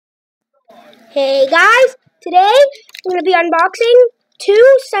Hey guys, today I'm going to be unboxing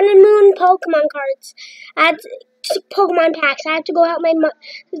 2 Sun and Moon Pokemon cards. Pokemon packs. I have to go out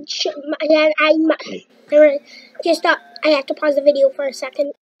I have to pause the video for a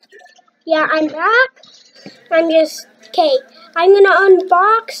second. Yeah, I'm back. I'm going to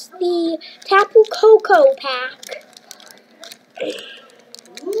unbox the Tapu Koko pack.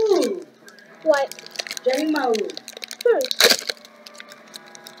 Ooh. What? J-Mo.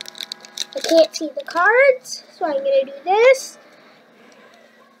 I can't see the cards, so I'm going to do this.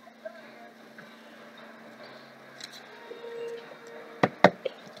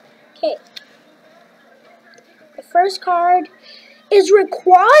 Okay. The first card is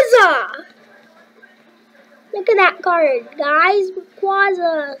Rayquaza. Look at that card, guys.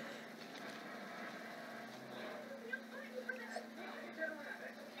 Rayquaza.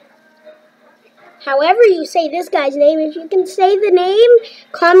 However you say this guy's name, if you can say the name,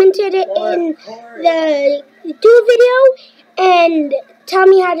 commented it in the YouTube video, and tell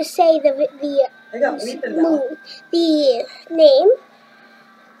me how to say the name.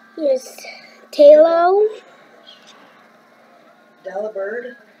 Here's Taillow.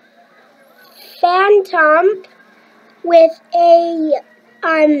 Delibird. Phantom with a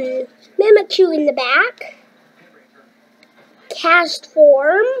Mimikyu in the back.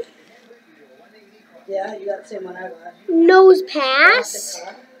 Castform. Yeah, you got the same one I got. Nosepass.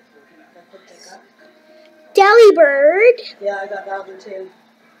 Delibird. Yeah, I got that one too.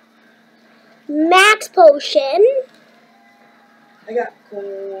 Max Potion. I got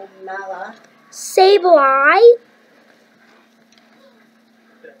Komala. Sableye.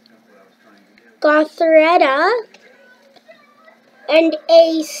 Gothoretta. And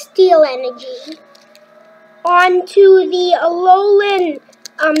a Steel Energy. On to the Alolan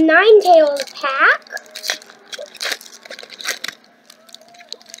Ninetales pack.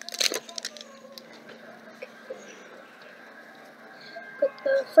 Put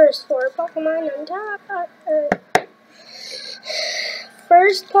the first 4 Pokemon on top.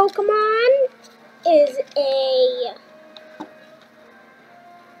 First Pokemon is a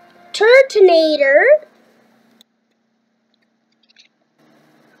Turtonator.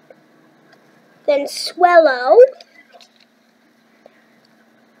 Then Swellow.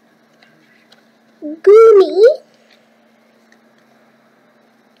 Goomy.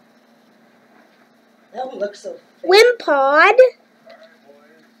 That one looks so fake. Wimpod.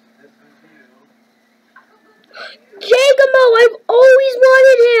 Jagamo, I've always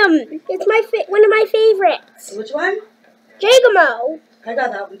wanted him. It's one of my favorites. Which one? Jagamo. I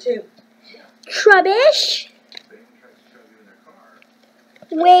got that one too. Trubbish.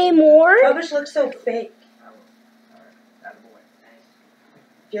 Waymore. Trubbish looks so fake.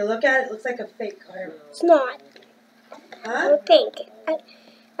 If you look at it, it looks like a fake card. It's not. Huh? I don't think.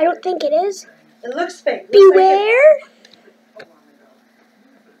 I don't think it is. It looks fake. It Beware. Like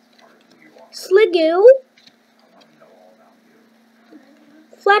Sliggoo.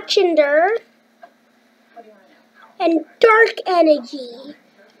 Fletchinder. And Dark Energy.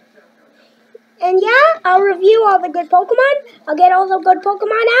 And yeah, I'll review all the good Pokemon. I'll get all the good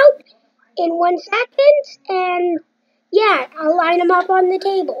Pokemon out in 1 second. And yeah, I'll line them up on the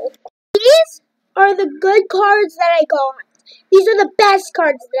table. These are the good cards that I got. These are the best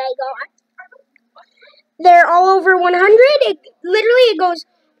cards that I got. They're all over 100. It goes,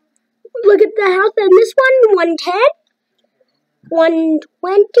 look at the health in this one, 110,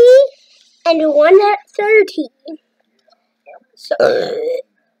 120, and 130. So,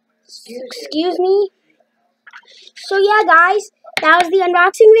 excuse me. So yeah, guys, that was the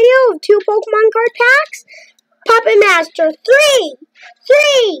unboxing video of 2 Pokemon card packs. Puppet Master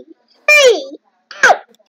 3.